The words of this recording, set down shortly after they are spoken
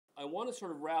I want to sort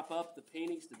of wrap up the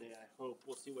paintings today, I hope.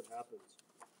 We'll see what happens.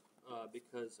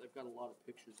 Because I've got a lot of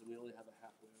pictures and we only have a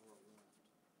halfway hour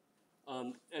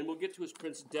left. And we'll get to his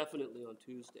prints definitely on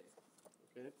Tuesday.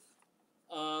 Okay.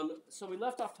 So we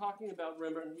left off talking about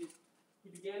Rembrandt.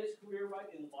 He began his career right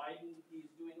in Leiden.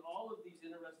 He's doing all of these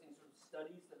interesting sort of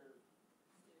studies that are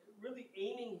really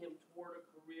aiming him toward a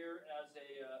career as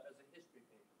a history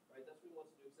painter. Right. That's what he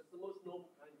wants to do. Because that's the most noble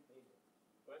kind of painting.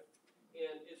 Right.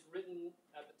 And it's written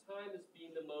at the time as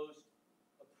being the most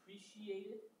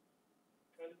appreciated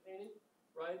kind of painting,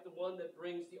 right? The one that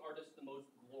brings the artist the most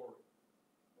glory,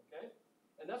 okay?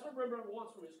 And that's what Rembrandt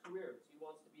wants from his career. He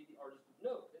wants to be the artist of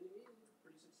note, and he's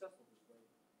pretty successful this way.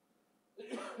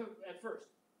 At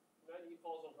first, right? He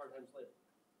falls on hard times later.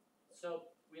 So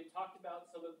we had talked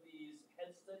about some of these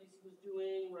head studies he was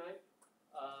doing, right?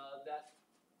 That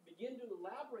begin to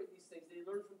elaborate these things that he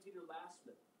learned from Peter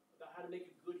Lastman about how to make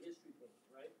a good history painting,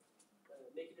 right?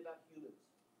 Make it about humans,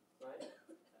 right?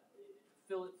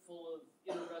 Fill it full of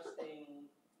interesting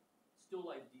still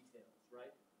life details,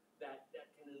 right? That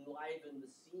can enliven the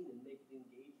scene and make it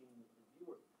engaging with the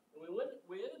viewer. And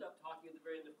we ended up talking at the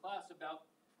very end of class about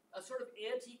a sort of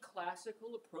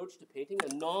anti-classical approach to painting,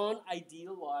 a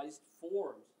non-idealized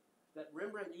forms that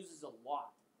Rembrandt uses a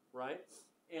lot, right?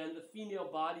 And the female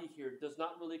body here does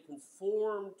not really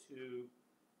conform to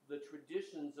the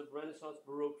traditions of Renaissance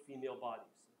Baroque female bodies.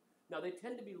 Now, they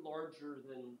tend to be larger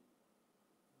than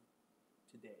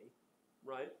today,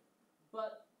 right?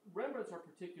 But Rembrandt's are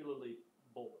particularly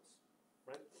bulbous,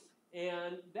 right?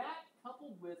 And that,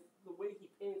 coupled with the way he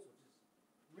paints, which is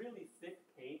really thick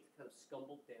paint, kind of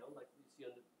scumbled down, like you see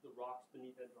on the rocks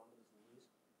beneath Andromeda's knees,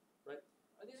 right?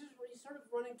 These are sort of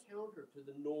running counter to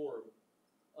the norm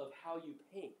of how you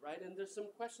paint, right? And there's some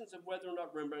questions of whether or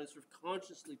not Rembrandt is sort of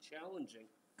consciously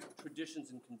challenging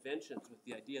traditions and conventions with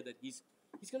the idea that he's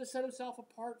going to set himself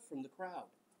apart from the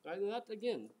crowd, right? And that,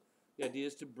 again, the idea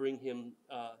is to bring him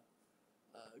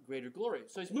greater glory.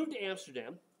 So he's moved to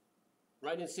Amsterdam,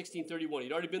 right, in 1631.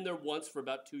 He'd already been there once for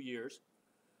about 2 years,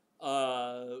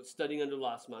 studying under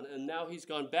Lastman, and now he's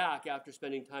gone back after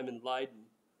spending time in Leiden,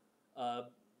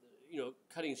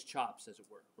 cutting his chops, as it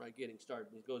were, right, getting started.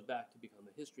 And he goes back to become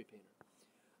a history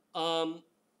painter.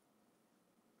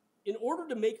 In order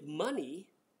to make money,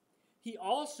 he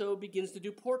also begins to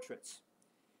do portraits.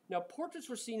 Now, portraits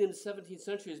were seen in the 17th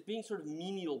century as being sort of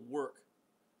menial work.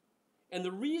 And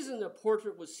the reason a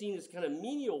portrait was seen as kind of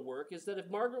menial work is that if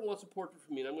Margaret wants a portrait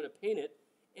from me and I'm going to paint it,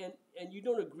 and you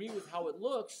don't agree with how it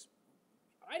looks,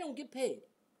 I don't get paid,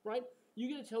 right? You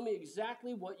get to tell me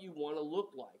exactly what you want to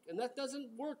look like. And that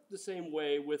doesn't work the same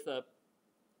way with a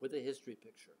history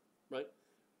picture, right?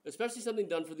 Especially something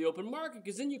done for the open market,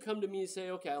 because then you come to me and say,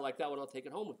 okay, I like that one, I'll take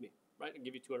it home with me, right? I'll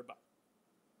give you $200.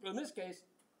 But in this case,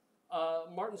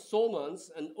 Martin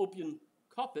Solmans and Oppian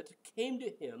Coppet came to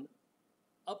him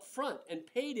up front and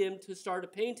paid him to start a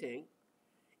painting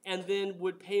and then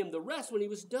would pay him the rest when he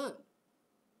was done,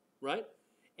 right?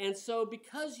 And so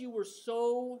because you were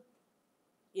so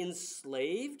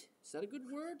enslaved, is that a good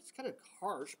word? It's kind of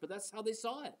harsh, but that's how they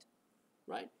saw it,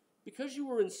 right? Because you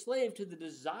were enslaved to the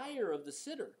desire of the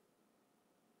sitter,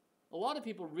 a lot of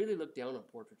people really looked down on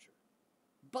portraiture.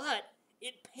 But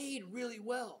it paid really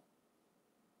well,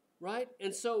 right?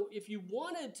 And so if you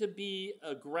wanted to be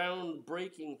a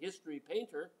groundbreaking history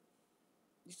painter,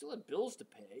 you still had bills to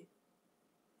pay.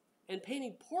 And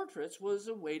painting portraits was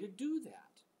a way to do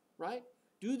that, right?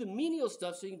 Do the menial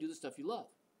stuff so you can do the stuff you love,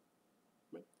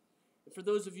 right? And for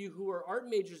those of you who are art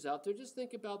majors out there, just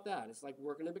think about that. It's like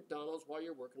working at McDonald's while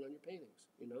you're working on your paintings,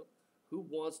 you know? Who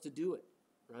wants to do it,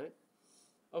 right?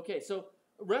 Okay, so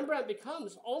Rembrandt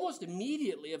becomes almost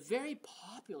immediately a very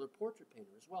popular portrait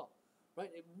painter as well, right?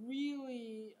 It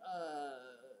really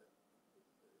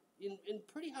in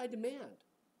pretty high demand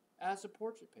as a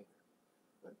portrait painter.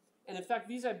 Right? And in fact,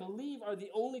 these, I believe, are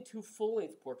the only 2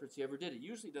 full-length portraits he ever did. He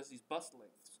usually does these bust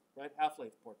lengths, right?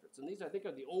 Half-length portraits. And these, I think,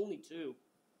 are the only 2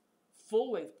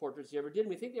 full-length portraits he ever did. And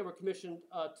we think they were commissioned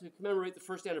to commemorate the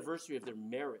first anniversary of their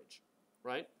marriage,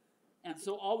 right? And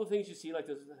so all the things you see, like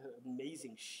those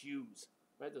amazing shoes,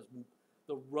 right?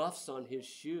 The roughs on his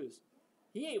shoes.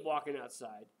 He ain't walking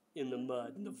outside in the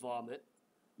mud and the vomit,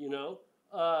 you know,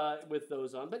 with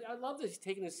those on. But I love that he's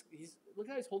taking look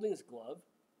how he's holding his glove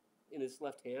in his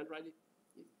left hand, right?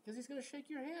 Because he's going to shake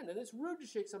your hand. And it's rude to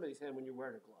shake somebody's hand when you're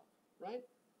wearing a glove, right?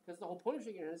 Because the whole point of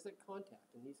shaking your hand is that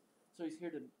contact. And so he's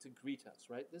here to greet us,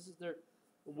 right? This is their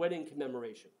wedding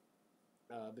commemoration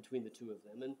between the 2 of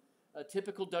them. And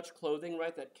typical Dutch clothing,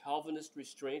 right? That Calvinist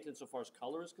restraint insofar as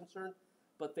color is concerned.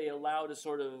 But they allowed a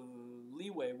sort of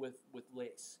leeway with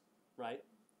lace, right?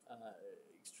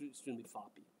 Extremely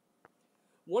foppy.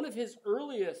 One of his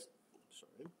earliest,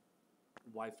 sorry,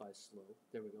 Wi-Fi's slow,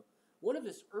 there we go. One of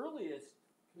his earliest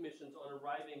commissions on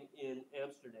arriving in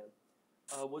Amsterdam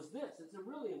was this. It's a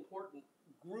really important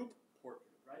group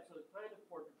portrait, right? So the kind of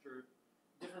portraiture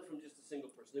different from just a single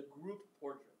person, a group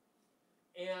portrait.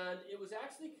 And it was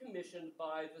actually commissioned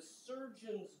by the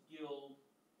Surgeons Guild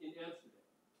in Amsterdam.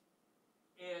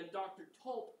 And Dr.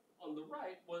 Tulp on the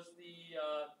right was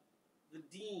the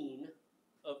dean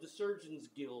of the Surgeons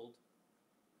Guild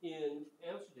in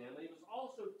Amsterdam, and he was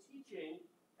also teaching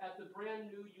at the brand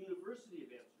new University of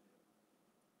Amsterdam,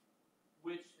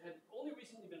 which had only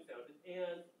recently been founded,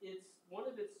 and it's one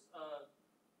of its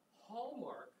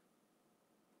hallmark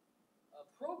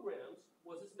programs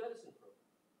was its medicine program,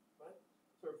 right?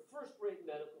 Sort of first-rate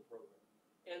medical program.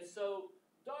 And so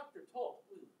Dr. Tulp,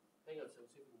 hang on a second,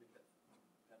 see if we can make that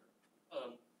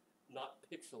better. Not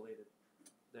pixelated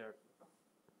there.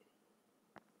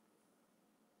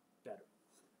 Better.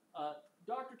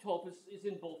 Dr. Tulp is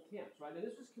in both camps, right? And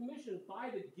this was commissioned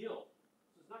by the Guild.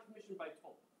 So it's not commissioned by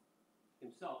Tulp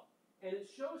himself. And it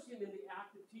shows him in the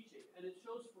act of teaching. And it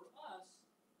shows for us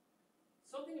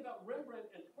something about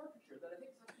Rembrandt and portraiture that I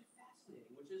think is actually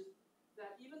fascinating, which is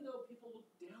that even though people look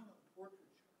down on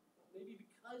portraiture, maybe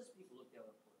because people look down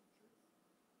on portraiture,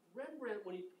 Rembrandt,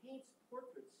 when he paints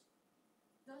portraits,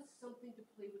 does something to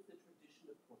play with the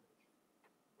tradition of portraiture,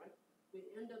 right? They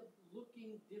end up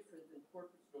looking different than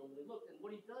portraits normally look. And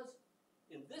what he does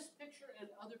in this picture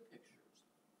and other pictures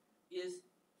is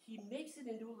he makes it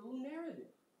into a little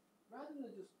narrative, rather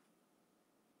than just,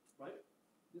 right,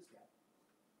 this guy.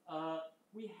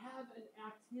 We have an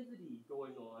activity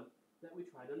going on that we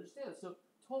try to understand. So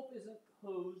Tulp isn't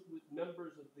posed with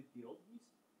members of the Guild. He's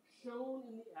shown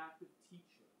in the act of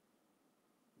teaching,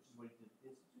 which is what he did at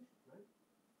the institution, right?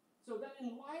 So that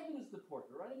enlivens the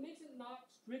portrait, right? It makes it not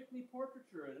strictly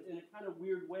portraiture in a kind of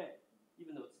weird way,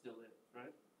 even though it still is,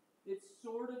 right? It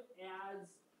sort of adds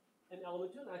an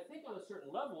element to it. And I think on a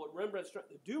certain level, what Rembrandt's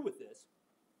trying to do with this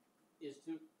is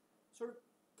to sort of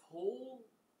pull,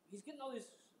 he's getting all these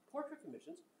portrait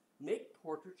commissions, make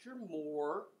portraiture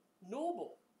more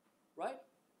noble, right?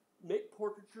 Make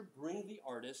portraiture bring the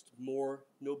artist more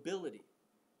nobility.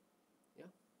 Yeah?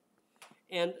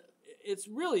 And it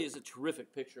really is a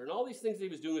terrific picture. And all these things that he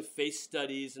was doing with face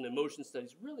studies and emotion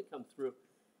studies really come through.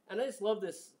 And I just love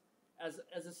this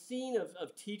as a scene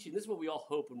of teaching. This is what we all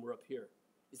hope when we're up here,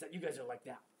 is that you guys are like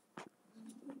that,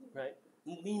 right?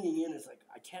 Leaning in is like,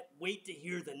 I can't wait to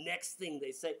hear the next thing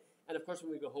they say. And of course,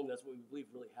 when we go home, that's what we believe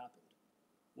really happened,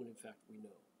 when in fact we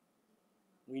know.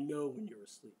 We know when you're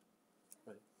asleep,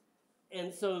 right?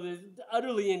 And so the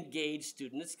utterly engaged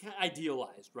student, it's kind of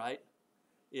idealized, right?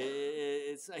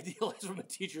 It's idealized from a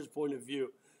teacher's point of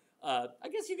view. I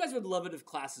guess you guys would love it if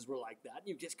classes were like that.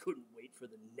 You just couldn't wait for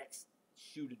the next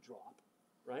shoe to drop,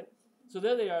 right? So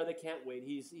there they are. They can't wait.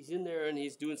 He's in there and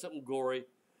he's doing something gory.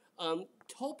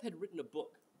 Tulp had written a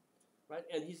book, right?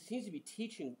 And he seems to be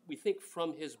teaching, we think,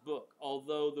 from his book,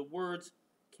 although the words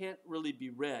can't really be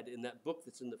read in that book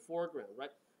that's in the foreground,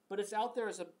 right? But it's out there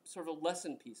as a sort of a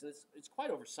lesson piece, and it's quite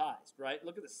oversized, right?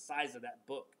 Look at the size of that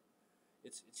book.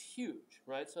 It's huge,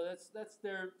 right? So that's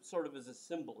there sort of as a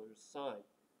symbol or a sign,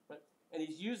 right? And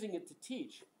he's using it to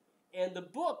teach. And the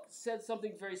book said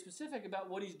something very specific about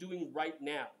what he's doing right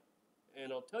now.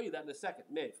 And I'll tell you that in a second.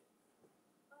 Maeve.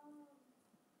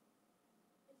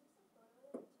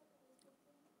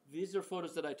 These are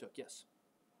photos that I took, yes.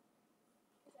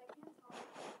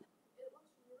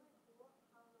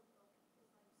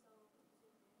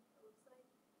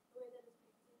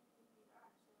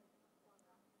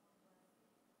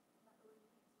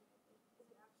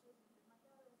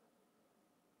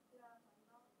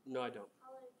 No, I don't.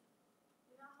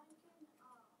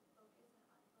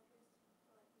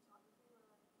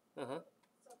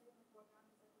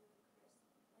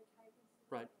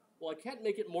 Right. Well, I can't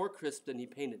make it more crisp than he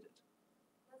painted it.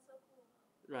 That's so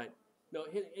cool. Right. No,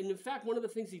 and in fact, one of the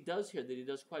things he does here that he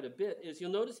does quite a bit is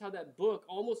you'll notice how that book,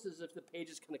 almost as if the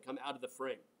pages kind of come out of the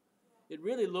frame. Yeah. It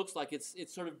really looks like it's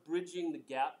sort of bridging the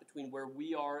gap between where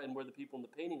we are and where the people in the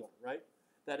painting are, right?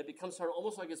 That it becomes sort of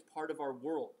almost like it's part of our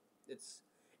world.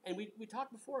 And we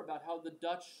talked before about how the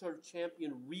Dutch sort of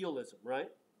champion realism, right?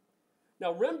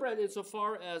 Now, Rembrandt,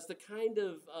 insofar as the kind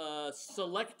of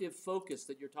selective focus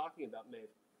that you're talking about, Maeve,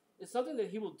 is something that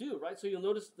he will do, right? So you'll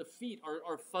notice the feet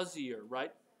are fuzzier,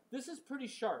 right? This is pretty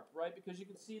sharp, right? Because you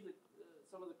can see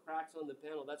some of the cracks on the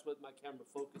panel. That's what my camera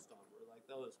focused on, were like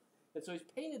those. And so he's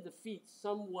painted the feet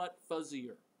somewhat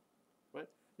fuzzier, right?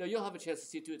 Now, you'll have a chance to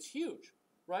see it too. It's huge,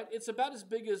 right? It's about as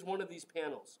big as one of these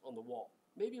panels on the wall.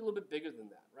 Maybe a little bit bigger than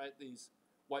that, right? These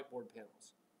whiteboard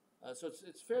panels. So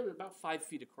it's fairly about 5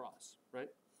 feet across, right?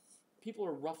 people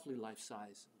are roughly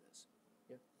life-size in this.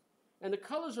 Yeah. And the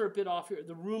colors are a bit off here.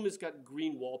 The room has got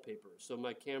green wallpaper, so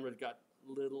my camera got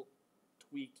a little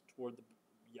tweaked toward the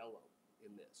yellow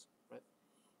in this, right?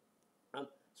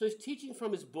 So he's teaching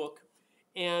from his book,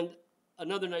 and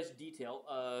another nice detail,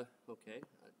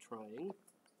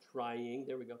 trying,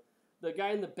 there we go. The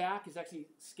guy in the back is actually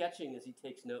sketching as he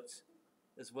takes notes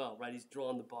as well, right? He's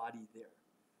drawn the body there.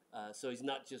 So he's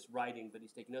not just writing, but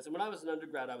he's taking notes. And when I was an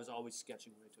undergrad, I was always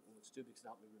sketching when I took notes too, because it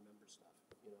helped me remember stuff,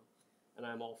 you know. And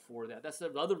I'm all for that. That's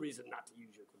another reason not to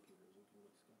use your computer. You can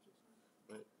make sketches,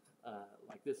 right?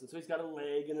 Like this. And so he's got a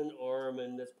leg and an arm,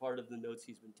 and that's part of the notes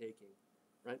he's been taking,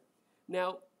 right?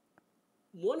 Now,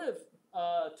 one of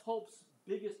Tulp's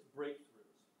biggest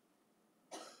breakthroughs,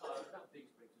 not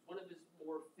biggest breakthroughs, one of his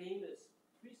more famous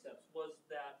precepts was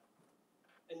that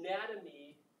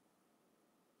anatomy,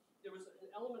 there was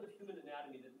an element of human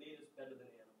anatomy that made us better than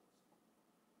animals.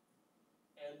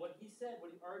 And what he said,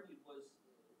 what he argued was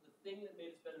the thing that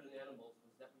made us better than animals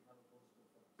was that we have opposable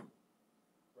thumbs,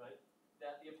 right?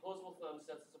 That the opposable thumb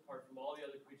sets us apart from all the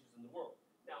other creatures in the world.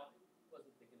 Now, he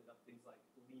wasn't thinking about things like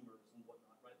lemurs and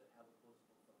whatnot, right, that have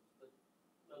opposable thumbs, but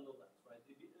nonetheless, right?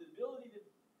 The ability to,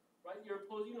 right, you're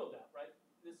opposed, you know that, right?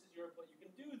 This is your, you can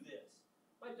do this.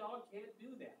 My dog can't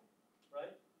do that,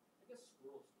 right? I guess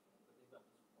squirrels can, but they've got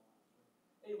this claws,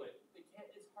 right? Anyway, they can't,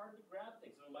 it's hard to grab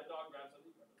things. So when my dog grabs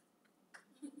something,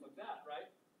 like that, right?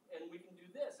 And we can do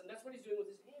this, and that's what he's doing with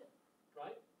his hand,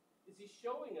 right? Is he's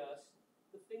showing us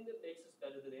the thing that makes us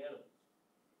better than animals.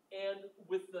 And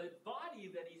with the body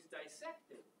that he's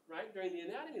dissecting, right, during the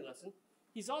anatomy lesson,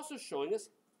 he's also showing us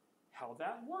how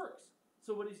that works.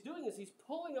 So what he's doing is he's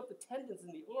pulling up the tendons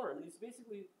in the arm, and he's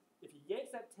basically, if he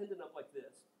yanks that tendon up like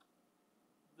this,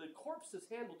 the corpse's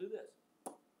hand will do this,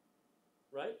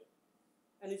 right?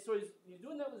 And he's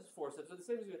doing that with his forceps. So the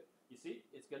same as you see,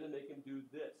 it's going to make him do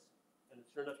this. And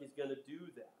sure enough, he's going to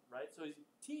do that, right? So he's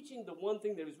teaching the one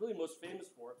thing that he was really most famous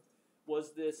for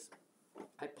was this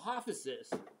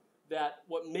hypothesis that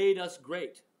what made us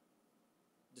great,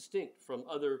 distinct from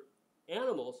other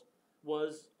animals,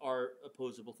 was our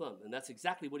opposable thumb. And that's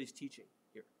exactly what he's teaching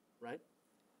here, right?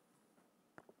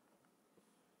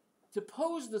 To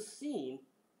pose the scene,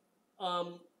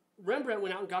 Rembrandt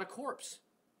went out and got a corpse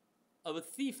of a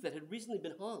thief that had recently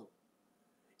been hung.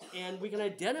 And we can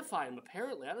identify him,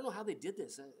 apparently. I don't know how they did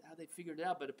this, how they figured it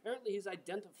out, but apparently he's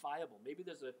identifiable. Maybe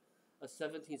there's a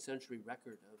 17th century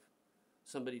record of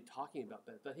somebody talking about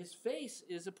that. But his face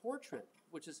is a portrait,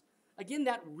 which is, again,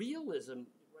 that realism,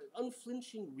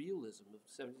 unflinching realism of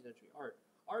 17th century art.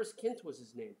 Ars Kint was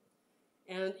his name.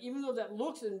 And even though that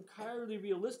looks entirely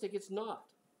realistic, it's not.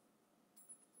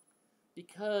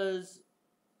 Because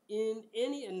in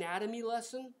any anatomy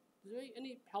lesson,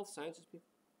 any health sciences people,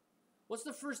 what's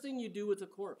the first thing you do with a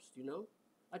corpse? Do you know?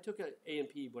 I took an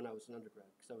A&P when I was an undergrad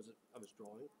because I was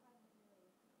drawing.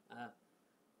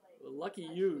 Well, lucky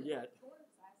you yet.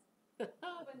 I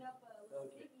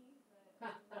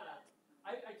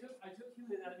took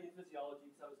human anatomy and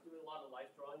physiology because I was doing a lot of life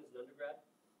drawing as an undergrad,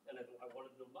 and I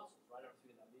wanted to know muscles, right? I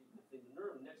figured that would be the thing to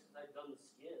nerve. Next, I'd done the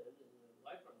skin and the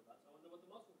life drawing about, so I wanted to know what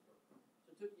the muscles were.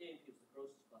 So I took A&P. It was the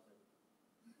grossest class I ever took.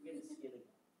 We had the skin again.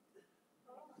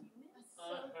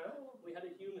 We had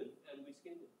a human, and we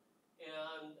skinned him.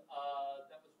 And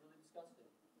that was really disgusting.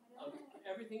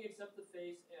 Everything except the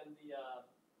face and the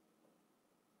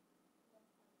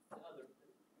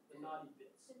naughty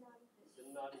bits. The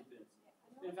naughty bits.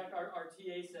 In fact, our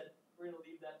TA said, we're going to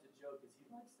leave that to Joe because he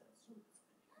likes that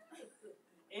sort of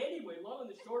thing. Anyway, long and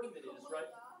the short of it is, right,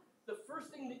 the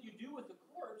first thing that you do with the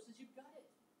corpse is you gut it.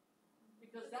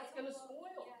 Because that's going to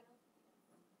spoil.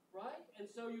 Right? And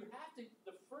so you have to,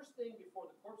 the first thing before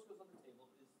the corpse goes on the table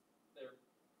is there,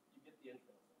 you get the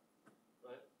entrails out,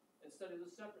 right? And study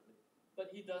those separately.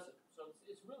 But he doesn't. So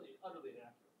it's really utterly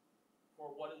inaccurate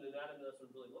for what an anatomy lesson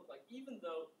would really look like, even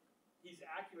though he's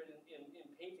accurate in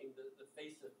painting the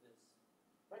face of this,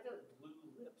 right down to blue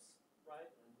lips, right?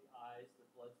 And the eyes, the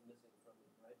blood's missing from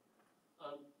it, right?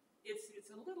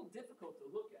 It's a little difficult to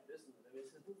look at, isn't it? I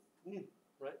mean, it's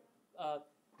right?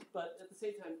 But at the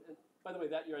same time, and by the way,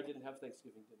 that year I didn't have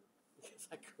Thanksgiving dinner because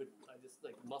I couldn't. I just,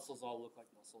 like, muscles all look like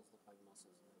muscles, look like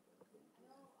muscles. I know graduate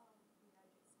school,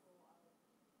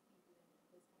 be doing this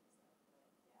kind of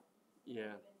stuff, but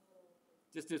yeah.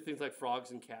 Just do things like frogs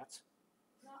and cats.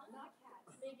 Not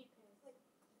cats, maybe pigs, like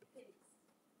pigs.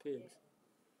 Pigs.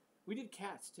 Yeah. We did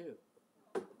cats too.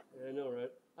 Yeah, I know, right?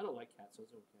 I don't like cats, so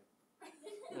it's okay.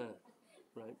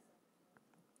 Right.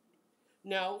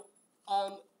 Now,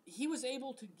 he was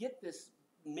able to get this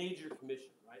major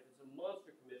commission, right? It's a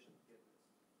monster commission to get this,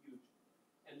 huge.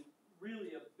 And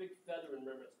really a big feather in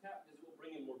Rembrandt's cap because it will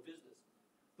bring in more business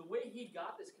he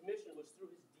got this commission was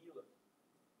through his dealer.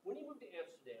 When he moved to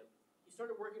Amsterdam, he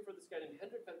started working for this guy named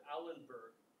Hendrik van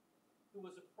Allenberg, who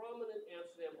was a prominent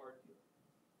Amsterdam art dealer.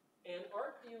 And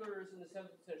art dealers in the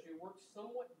 17th century worked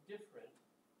somewhat different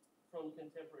from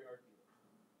contemporary art dealers.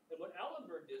 And what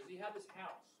Allenberg did is he had this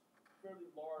house, a fairly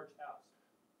large house.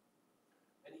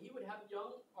 And he would have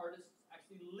young artists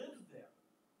actually live there,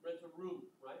 rent a room,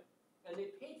 right? And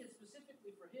they painted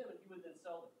specifically for him, and he would then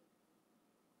sell them.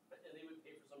 Right? And they would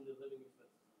pay for some of the living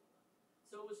expenses.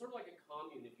 So it was sort of like a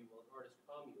commune, if you will, an artist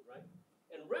commune, right?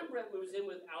 And Rembrandt moves in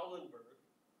with Allenberg,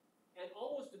 and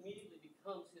almost immediately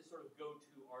becomes his sort of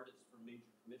go-to artist for major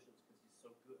commissions because he's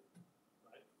so good,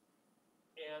 right?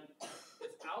 And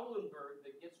it's Allenberg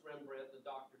that gets Rembrandt the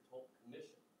Dr. Tulp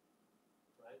commission,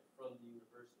 right, from the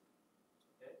university.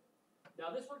 Okay?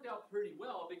 Now this worked out pretty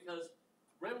well because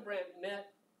Rembrandt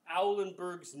met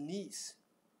Allenberg's niece,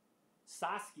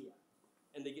 Saskia,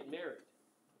 and they get married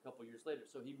a couple years later.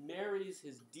 So he marries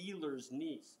his dealer's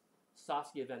niece,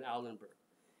 Saskia van Allenberg.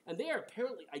 And they are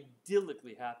apparently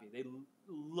idyllically happy. They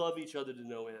love each other to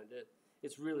no end.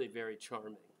 It's really very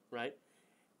charming, right?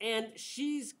 And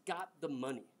she's got the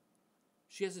money.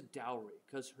 She has a dowry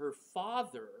because her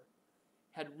father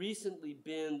had recently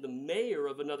been the mayor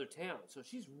of another town. So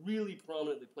she's really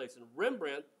prominently placed. And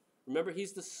Rembrandt, remember,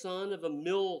 he's the son of a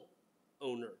mill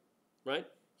owner, right?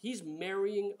 He's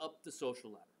marrying up the social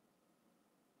ladder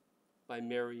by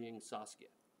marrying Saskia,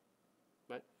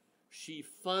 right? She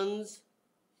funds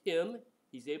him.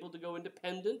 He's able to go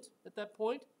independent at that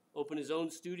point, open his own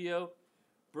studio,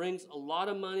 brings a lot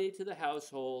of money to the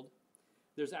household.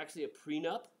 There's actually a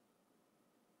prenup,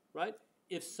 right?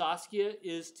 If Saskia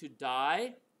is to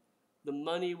die, the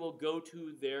money will go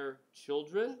to their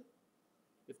children.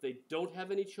 If they don't have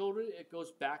any children, it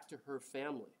goes back to her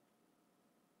family,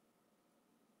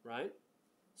 right?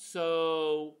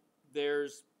 So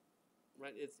there's,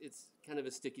 right, it's kind of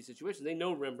a sticky situation. They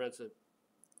know Rembrandt's a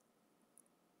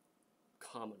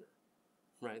commoner,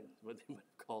 right? What they might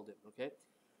have called him, okay?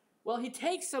 Well, he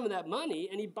takes some of that money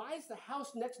and he buys the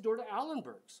house next door to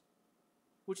Allenberg's,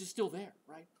 which is still there,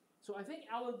 right? So I think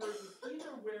Allenberg is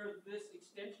either where this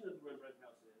extension of the Rembrandt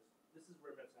house is. This is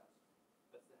Rembrandt's house.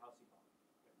 That's the house he bought,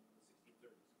 right, in the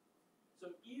 1630s. So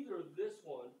either this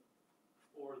one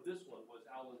or this one was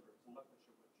Allenberg's. I'm not quite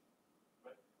sure which,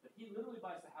 right? But he literally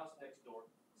buys the house next door,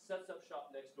 sets up shop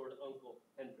next door to Uncle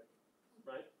Hendrik,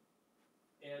 right?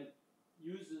 And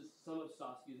uses some of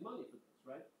Saskia's money for this,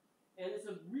 right? And it's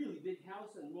a really big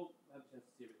house, and we'll have a chance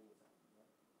to see everything that's happening, right?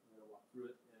 We're going to walk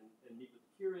through it and meet with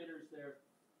the curators there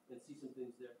and see some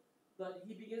things there. But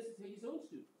he begins to take his own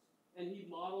students, and he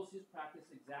models his practice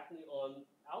exactly on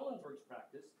Allenberg's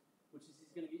practice, which is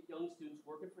he's going to get young students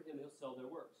working for him, and he'll sell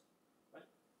their works, right?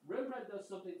 Rembrandt does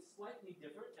something slightly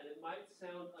different, and it might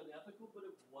sound unethical, but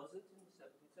it wasn't in the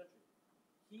 17th century.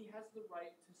 He has the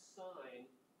right to sign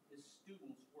his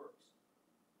students' works.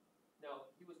 Now,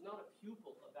 he was not a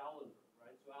pupil of Allenberg,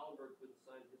 right? So Allenberg couldn't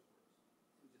sign his works.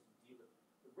 He was just a dealer.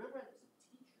 But Rembrandt, as a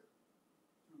teacher,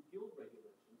 through guild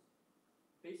regulations,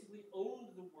 basically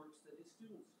owned the works that his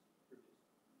students produced.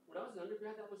 When I was an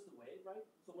undergrad, that was the way, right?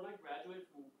 So when I graduated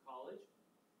from college,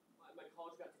 my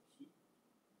college got to keep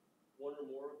one or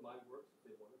more of my works if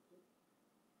they wanted to,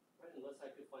 right? Unless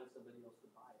I could find somebody else to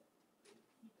buy it and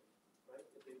keep it, right?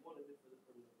 If they wanted it for the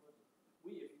permanent project.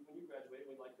 When you graduate,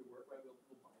 we like your work, right? We'll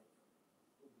buy it.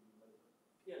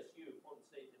 PSU, Portland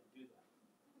State, didn't do that,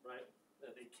 right?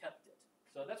 They kept it.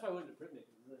 So that's why I went to printmakers,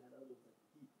 because they had other ones like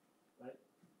keep, right?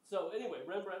 So anyway,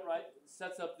 Rembrandt, right,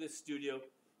 sets up this studio.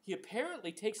 He apparently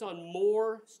takes on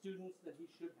more students than he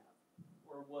should have,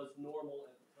 or was normal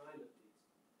at the time at least,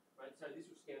 right? Sorry, these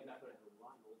were scanned back when I had a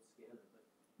rotten old scanner, but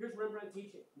here's Rembrandt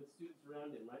teaching with students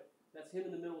around him, right? That's him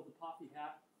in the middle with the poppy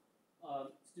hat,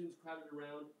 students crowded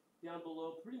around. Down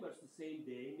below, pretty much the same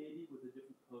day, maybe, with a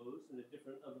different pose and a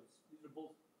different, these are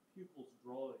both pupils'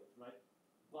 drawings, right?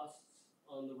 Busts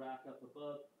on the rack up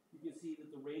above. You can see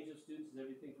that the range of students is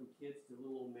everything from kids to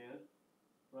little old man,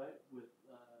 right? With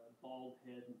bald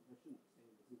head, and I shouldn't say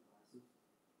this in glasses,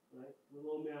 right?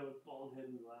 Little old man with bald head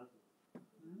and glasses.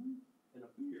 And a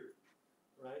beard,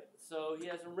 right? So he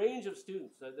has a range of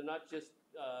students. They're not just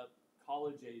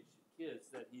college-age kids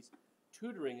that he's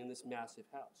tutoring in this massive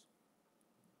house.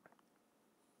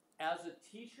 As a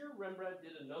teacher, Rembrandt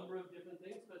did a number of different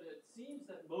things, but it seems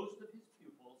that most of his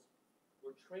pupils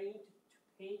were trained to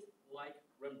paint like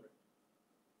Rembrandt.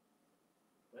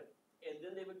 Right? And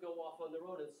then they would go off on their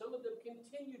own, and some of them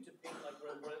continued to paint like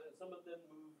Rembrandt, and some of them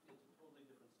moved into totally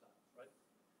different styles. Right?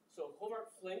 So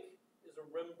Hobart Flink is a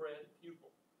Rembrandt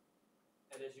pupil.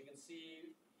 And as you can see,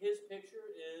 his picture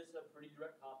is a pretty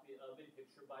direct copy of a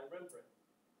picture by Rembrandt.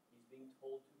 He's being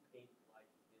told to paint like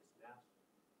his master.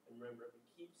 And Rembrandt would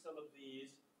keep some of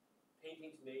these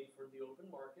paintings made for the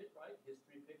open market, right?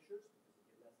 History pictures, because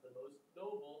again, that's the most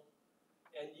noble,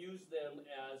 and use them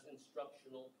as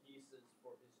instructional pieces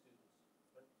for his students.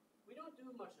 But we don't do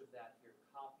much of that here,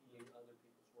 copying other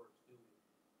people's works, do we?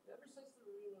 Ever since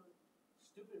the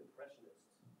stupid impressionists,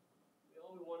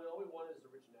 all we want is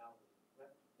originality.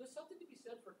 Right? There's something to be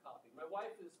said for copying. My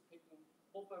wife is picking.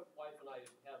 Both my wife and I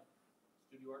have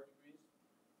studio art degrees,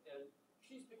 and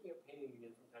she's picking up painting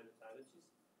again from time to time, and she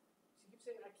keeps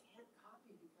saying, "I can't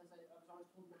copy because I was always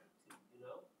told not to," you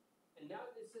know. And now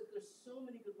there's so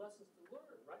many good lessons to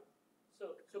learn, right?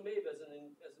 So Maeve, as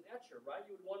an etcher, right,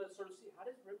 you would want to sort of see, how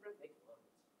does Rembrandt make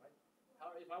lines, right?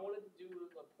 How, if I wanted to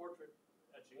do a portrait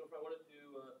etching, or if I wanted to do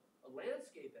a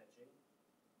landscape etching,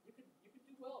 you could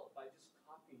do well by just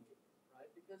copying it, right?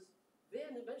 Because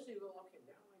then eventually you go, okay,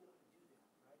 now I know how to do that,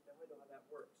 right? Now I know how that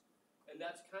works. And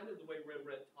that's kind of the way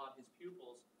Rembrandt taught his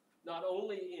pupils, not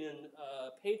only in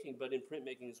painting, but in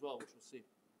printmaking as well, which we'll see.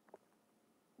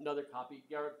 Another copy,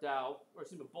 Garrick Dow, or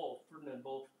excuse me, Boldt, Ferdinand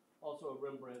Boldt, also a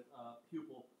Rembrandt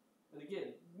pupil. And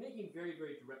again, making very,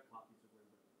 very direct copies of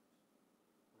Rembrandt works.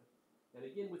 Right? And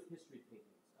again, with history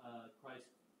paintings, Christ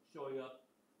showing up,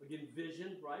 again,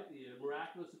 vision, right? The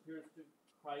miraculous appearance to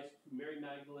Christ to Mary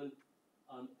Magdalene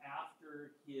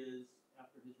after his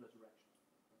resurrection.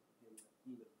 Right? Again, that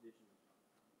theme of vision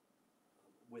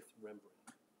with Rembrandt.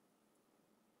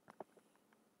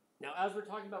 Now, as we're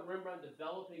talking about Rembrandt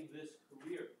developing this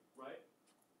career, right,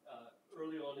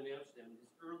 early on in Amsterdam,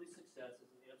 his early success as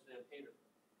an Amsterdam painter,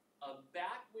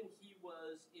 back when he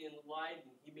was in Leiden,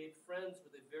 he made friends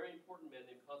with a very important man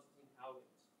named Constantine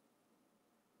Huygens,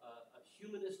 a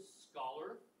humanist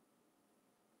scholar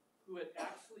who had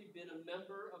actually been a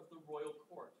member of the royal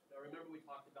court. Now, remember we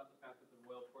talked about the fact that the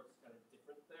royal court is kind of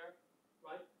different there,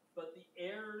 right? But the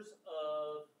heirs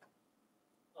of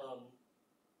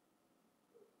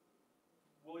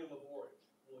William of Orange,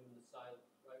 William the Silent,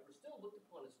 right, were still looked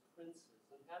upon as princes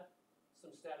and had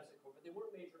some status at court, but they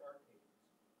weren't major art painters,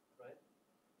 right?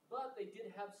 But they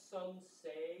did have some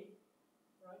say,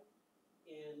 right,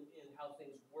 in how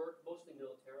things worked, mostly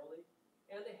militarily,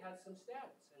 and they had some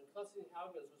status. And Constantine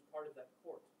Huygens was part of that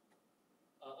court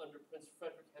under Prince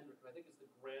Frederick Hendrik, who I think is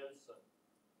the grandson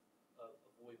of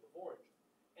William of Orange.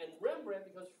 And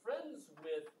Rembrandt becomes friends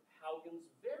with Huygens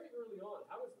very early on.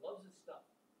 Huygens loves his stuff,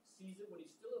 sees it when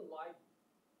he's still in Leiden,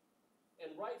 and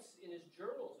writes in his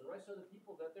journals and writes to other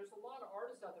people that there's a lot of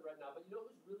artists out there right now, but you know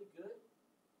who's really good?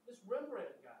 This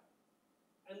Rembrandt guy.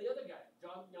 And the other guy,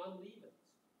 Jan Lievens,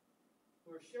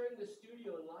 who are sharing the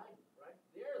studio in Leiden, right?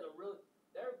 They're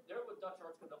what Dutch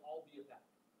art's going to all be about,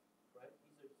 right?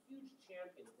 He's a huge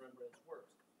champion of Rembrandt's works.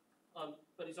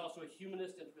 But he's also a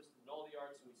humanist interested in all the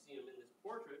arts, and we see him in this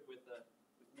portrait with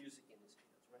music in his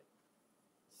hands, right?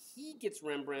 He gets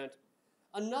Rembrandt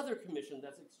another commission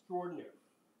that's extraordinary,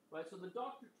 right? So the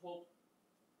Dr. Tulp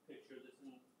picture that's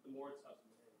in the Mauritshuis,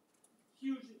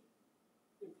 huge,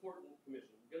 important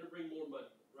commission. Going to bring more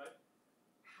money, right?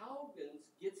 Huygens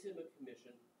gets him a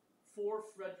commission for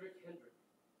Frederick Hendrik,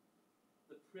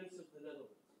 the Prince of the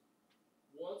Netherlands.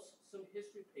 Wants some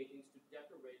history paintings to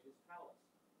decorate his palace.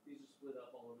 These are split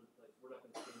up all over the place. We're not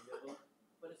going to see any of them,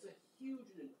 but it's a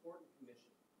huge and important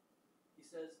commission. He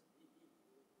says,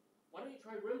 "Why don't you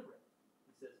try Rembrandt?"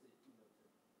 He says to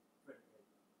Frederick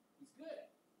Hendrik. He's good.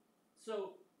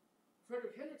 So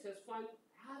Frederick Hendrik says, "Fine,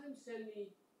 have him send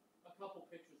me a couple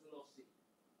pictures and I'll see."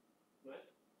 Right?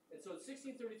 And so in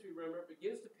 1633, Rembrandt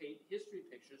begins to paint history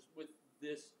pictures with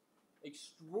this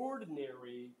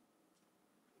extraordinary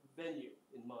venue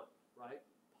in mind, right?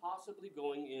 Possibly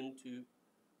going into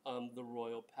the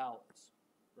royal palace,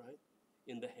 right?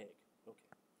 In The Hague.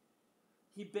 Okay.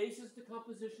 He bases the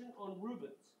composition on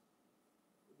Rubens,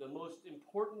 the most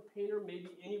important painter maybe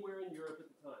anywhere in Europe at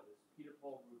the time, is Peter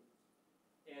Paul Rubens.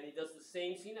 And he does the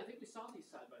same scene. I think we saw these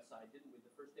side by side, didn't we,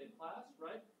 the first day of class,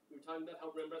 right? We were talking about how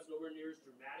Rembrandt's nowhere near as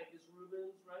dramatic as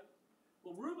Rubens, right?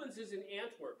 Well, Rubens is in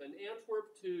Antwerp, and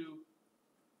Antwerp to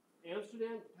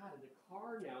Amsterdam, God, in the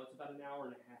car now, it's about an hour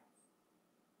and a half,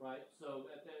 right? So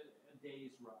a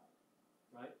day's ride,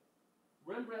 right?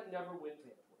 Rembrandt never went to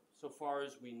Antwerp, so far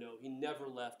as we know. He never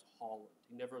left Holland.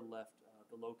 He never left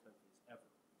the Low Countries, ever,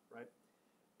 right?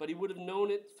 But he would have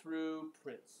known it through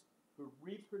prints, through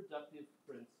reproductive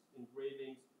prints,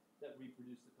 engravings that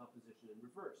reproduce the composition in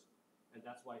reverse. And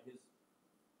that's why his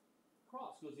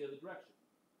cross goes the other direction,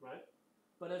 right?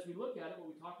 But as we look at it, what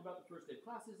we talked about the first day of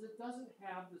class is it doesn't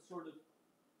have the sort of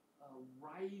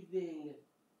writhing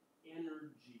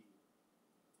energy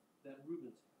that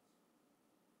Rubens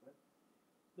has, right?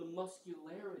 The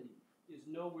muscularity is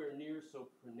nowhere near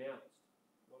so pronounced.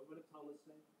 What did Thomas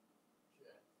say?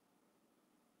 Jack.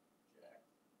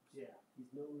 Jack.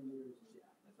 He's nowhere near as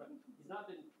Jack. That's right. He's not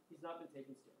been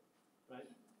taken steroids, right?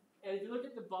 And if you look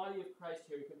at the body of Christ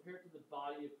here and compare it to the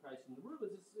body of Christ in the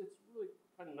Rubens, it's really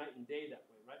kind of night and day that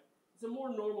way, right? It's a more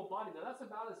normal body. Now that's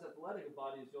about as athletic a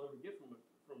body as you'll ever get from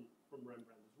Rembrandt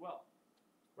as well,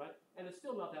 right? And it's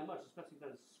still not that much, especially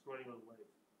kind of scrawny on the legs,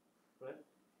 right?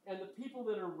 And the people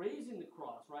that are raising the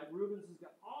cross, right? Rubens has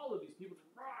got all of these people,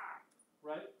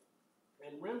 right?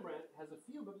 And Rembrandt has a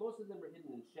few, but most of them are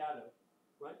hidden in shadow,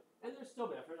 right? And there's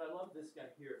still effort. I love this guy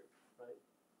here, right?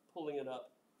 Pulling it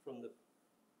up from the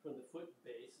foot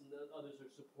base, and the others are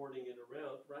supporting it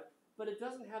around, right? But it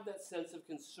doesn't have that sense of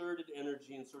concerted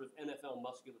energy and sort of NFL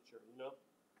musculature,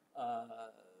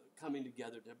 coming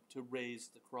together to raise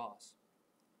the cross.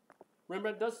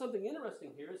 Rembrandt does something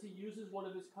interesting here as he uses one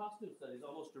of his costume studies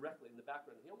almost directly in the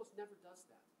background. He almost never does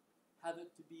that. Have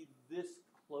it to be this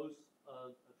close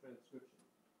of a transcription,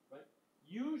 right?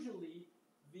 Usually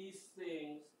these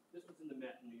things, this was in the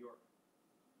Met in New York,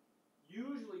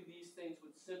 usually these things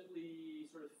would simply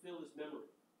sort of fill his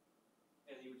memory,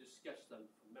 and he would just sketch them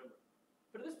from memory.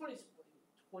 But at this point, he's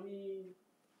 26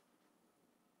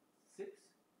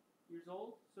 years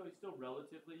old, so he's still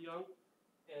relatively young,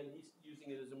 and he's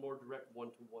using it as a more direct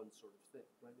one-to-one sort of thing,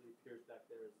 right? He appears back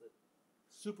there as the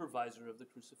supervisor of the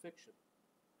crucifixion,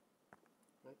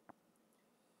 right?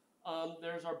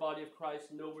 There's our body of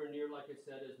Christ, nowhere near, like I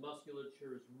said, as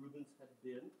musculature as Rubens had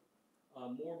been,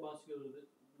 more muscular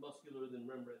than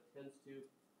Rembrandt tends to.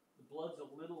 The blood's a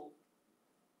little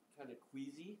kind of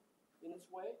queasy in its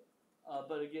way,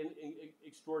 but again,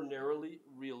 extraordinarily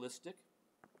realistic.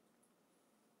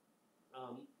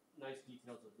 Nice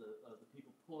details of the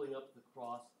people pulling up the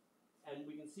cross, and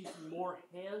we can see some more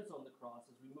hands on the cross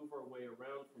as we move our way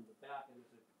around from the back. And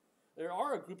there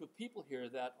are a group of people here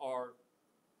that are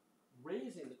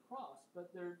raising the cross, but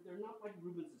they're not like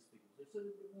Rubens' figures. They're sort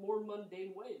of a more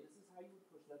mundane way. This is how you would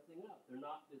push that thing up. They're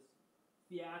not this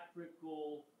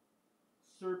theatrical,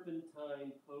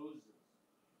 serpentine poses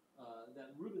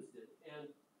that Rubens did. And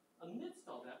amidst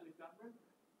all that, we've got Rembrandt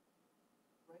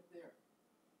right there,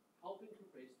 helping to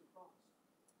raise the cross.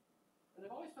 And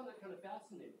I've always found that kind of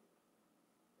fascinating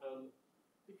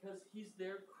because he's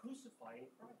there crucifying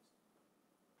Christ.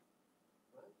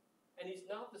 Right? And he's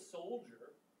not the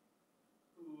soldier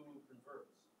who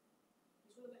converts.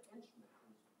 He's one of the henchmen.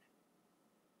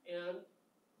 And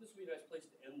this would be a nice place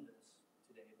to end this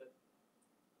today, but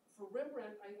for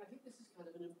Rembrandt, I think this is kind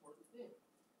of an important thing.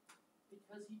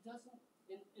 Because he doesn't,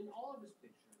 in all of his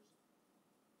pictures,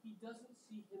 he doesn't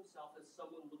see himself as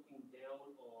someone looking down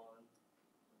on others.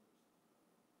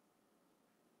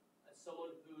 As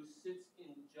someone who sits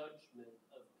in judgment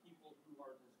of people who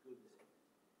aren't as good as him.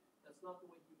 That's not the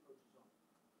way he approaches art.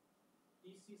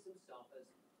 He sees himself as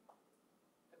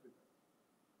everybody.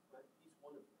 Right? He's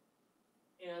one of them.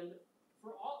 And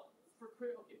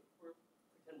pretend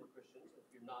we're Christians. If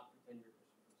you're not, pretend you're a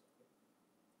Christian for a second.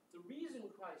 The reason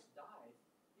Christ died,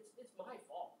 it's my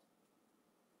fault.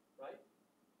 Right?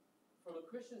 From a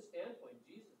Christian standpoint,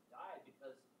 Jesus died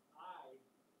because I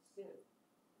sinned.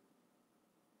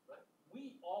 Right?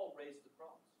 We all raised the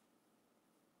cross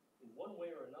in one way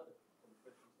or another from a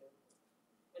Christian standpoint.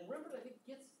 And Rembrandt, I think,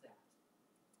 gets that.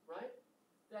 Right?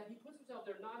 That he puts himself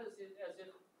there not as if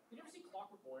you ever see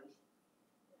Clockwork Orange?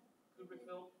 Kubrick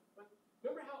film? Right?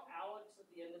 Remember how Alex, at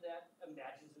the end of that,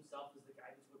 imagines himself as the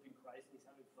guy who's whipping Christ and he's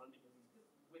having fun because he's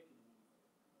just wicked and evil,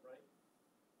 right?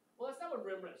 Well, that's not what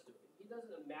Rembrandt's doing. He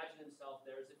doesn't imagine himself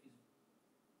there as if he's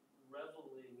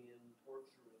reveling in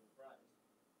torturing Christ.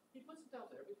 He puts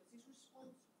himself there because he's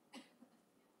responsible,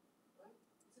 right?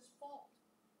 It's his fault.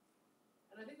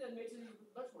 And I think that makes it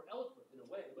much more eloquent in a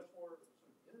way, much more sort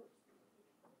of interesting.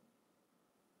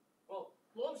 Well,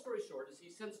 long story short is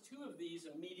he sends two of these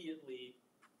immediately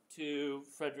to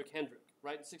Frederick Hendrick,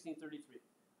 right, in 1633.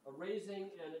 A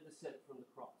raising and a descent from the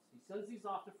cross. He sends these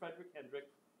off to Frederick Hendrick.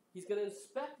 He's going to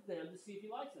inspect them to see if he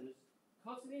likes them.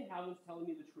 Constantine Huygens telling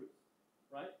me the truth,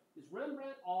 right? Is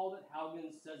Rembrandt all that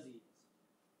Huygens says he is?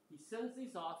 He sends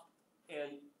these off,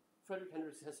 and Frederick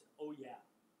Hendrick says, oh yeah,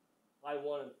 I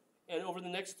want him. And over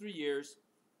the next 3 years,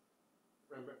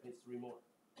 Rembrandt paints 3 more,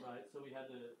 right? So we had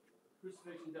the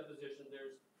crucifixion, deposition,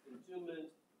 there's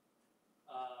entombment,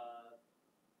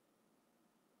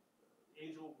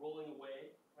 angel rolling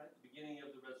away, right? The beginning of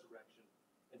the resurrection.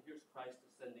 And here's Christ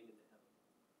ascending into heaven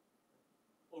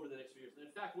over the next few years. And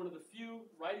in fact, one of the few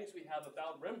writings we have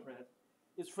about Rembrandt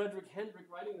is Frederick Hendrick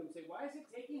writing them saying, why is it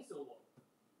taking so long?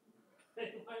 Why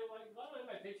don't I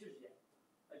have my pictures yet?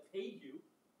 I paid you,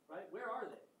 right? Where are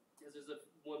they? Because there's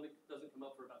one that doesn't come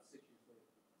up for about 6 years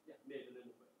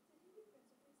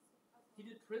He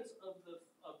did prints of the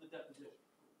deposition,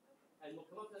 and we'll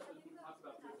come up to that when we talk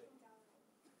about printing.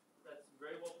 That's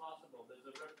very well possible. There's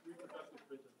a reproductive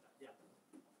print of that. Yeah.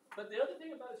 But the other thing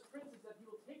about his prints is that he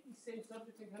will take these same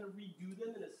subjects and kind of redo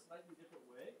them in a slightly different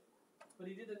way. But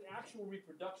he did an actual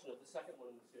reproduction of the second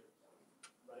one in the series.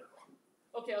 Right?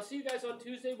 Okay, I'll see you guys on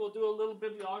Tuesday. We'll do a little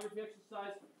bibliography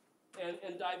exercise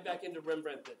and dive back into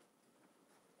Rembrandt then.